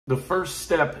The first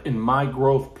step in my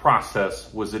growth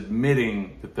process was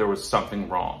admitting that there was something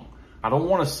wrong. I don't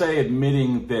want to say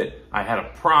admitting that I had a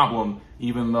problem,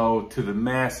 even though to the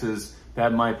masses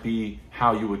that might be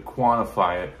how you would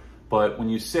quantify it. But when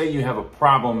you say you have a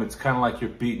problem, it's kind of like you're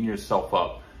beating yourself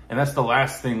up. And that's the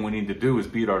last thing we need to do, is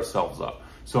beat ourselves up.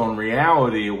 So in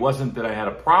reality, it wasn't that I had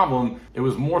a problem. It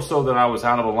was more so that I was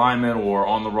out of alignment or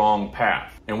on the wrong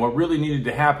path. And what really needed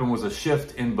to happen was a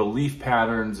shift in belief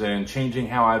patterns and changing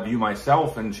how I view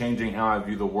myself and changing how I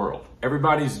view the world.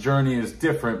 Everybody's journey is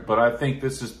different, but I think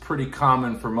this is pretty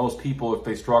common for most people if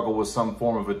they struggle with some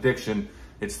form of addiction.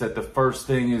 It's that the first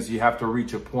thing is you have to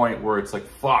reach a point where it's like,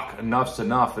 fuck, enough's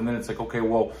enough. And then it's like, okay,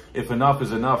 well, if enough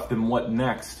is enough, then what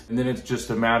next? And then it's just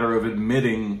a matter of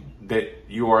admitting that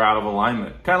you are out of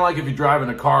alignment. Kind of like if you drive in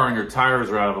a car and your tires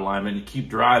are out of alignment, you keep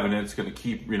driving it, it's going to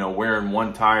keep, wearing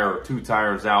one tire or two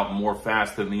tires out more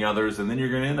fast than the others, and then you're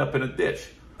going to end up in a ditch.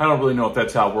 I don't really know if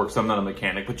that's how it works. I'm not a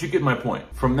mechanic, but you get my point.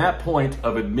 From that point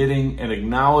of admitting and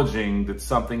acknowledging that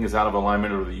something is out of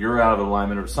alignment or that you're out of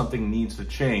alignment or something needs to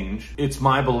change, it's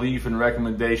my belief and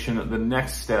recommendation that the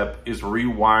next step is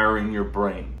rewiring your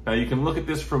brain. Now, you can look at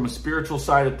this from a spiritual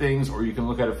side of things, or you can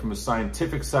look at it from a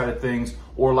scientific side of things,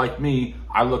 or like me,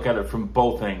 I look at it from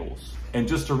both angles. And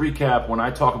just to recap, when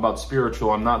I talk about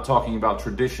spiritual, I'm not talking about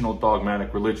traditional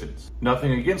dogmatic religions.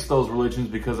 Nothing against those religions,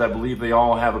 because I believe they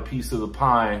all have a piece of the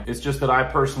pie. It's just that I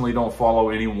personally don't follow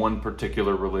any one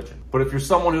particular religion. But if you're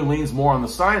someone who leans more on the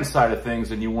science side of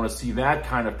things and you want to see that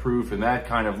kind of proof and that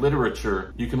kind of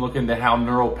literature, you can look into how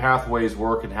neural pathways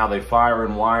work and how they fire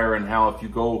and wire, and how if you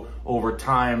go over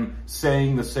time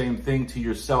saying the same thing to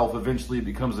yourself, eventually it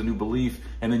becomes a new belief,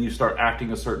 and then you start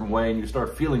acting a certain way and you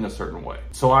start feeling a certain way.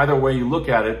 So either way you look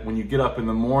at it, when you get up in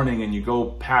the morning and you go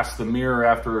past the mirror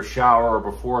after a shower or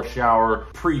before a shower,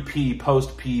 pre-pee,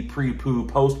 post-pee, pre-poo,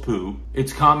 post-poo,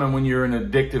 it's common when you're in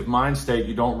an addictive mind state,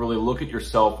 you don't really look at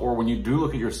yourself, or when you do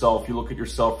look at yourself, you look at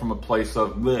yourself from a place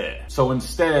of bleh. So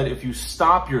instead, if you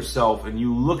stop yourself and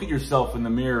you look at yourself in the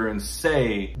mirror and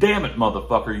say, damn it,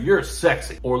 motherfucker, you're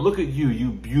sexy. Or look at you,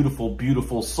 you beautiful,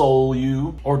 beautiful soul,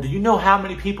 you. Or do you know how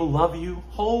many people love you?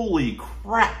 Holy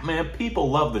crap, man, people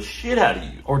love the shit out of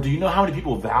you. Or do you know how many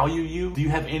people value you? Do you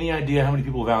have any idea how many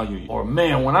people value you? Or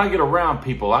man, when I get around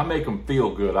people, I make them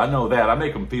feel good. I know that. I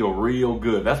make them feel real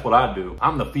good. That's what I do.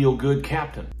 I'm the feel-good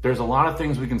captain. There's a lot of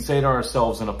things we can say to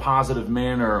ourselves in a positive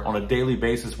manner on a daily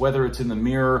basis, whether it's in the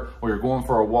mirror or you're going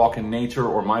for a walk in nature,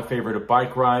 or my favorite, a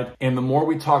bike ride. And the more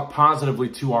we talk positively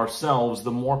to ourselves,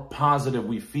 the more positive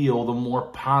we feel, the more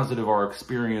positive our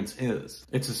experience is.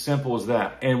 It's as simple as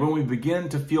that. And when we begin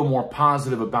to feel more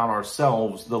positive about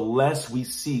ourselves, the less we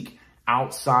seek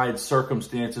outside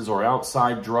circumstances or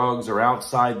outside drugs or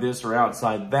outside this or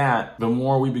outside that, the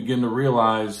more we begin to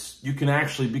realize you can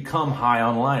actually become high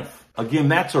on life. Again,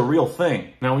 that's a real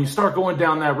thing. Now, when you start going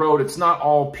down that road, it's not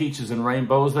all peaches and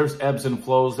rainbows. There's ebbs and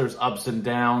flows. There's ups and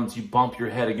downs. You bump your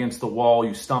head against the wall.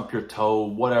 You stump your toe,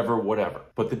 whatever.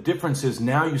 But the difference is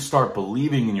now you start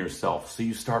believing in yourself. So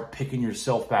you start picking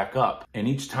yourself back up. And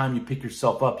each time you pick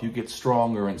yourself up, you get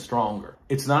stronger and stronger.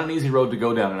 It's not an easy road to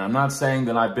go down. And I'm not saying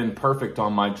that I've been perfect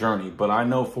on my journey, but I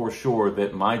know for sure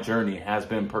that my journey has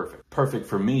been perfect. Perfect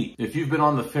for me. If you've been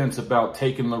on the fence about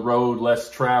taking the road less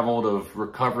traveled of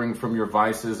recovering from your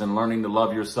vices and learning to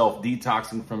love yourself,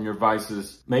 detoxing from your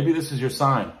vices, maybe this is your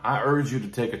sign. I urge you to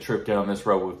take a trip down this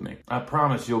road with me. I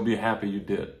promise you'll be happy you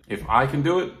did. If I can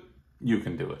do it, you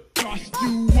can do it. Just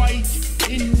you white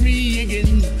in me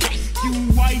again. Just you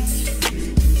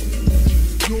white.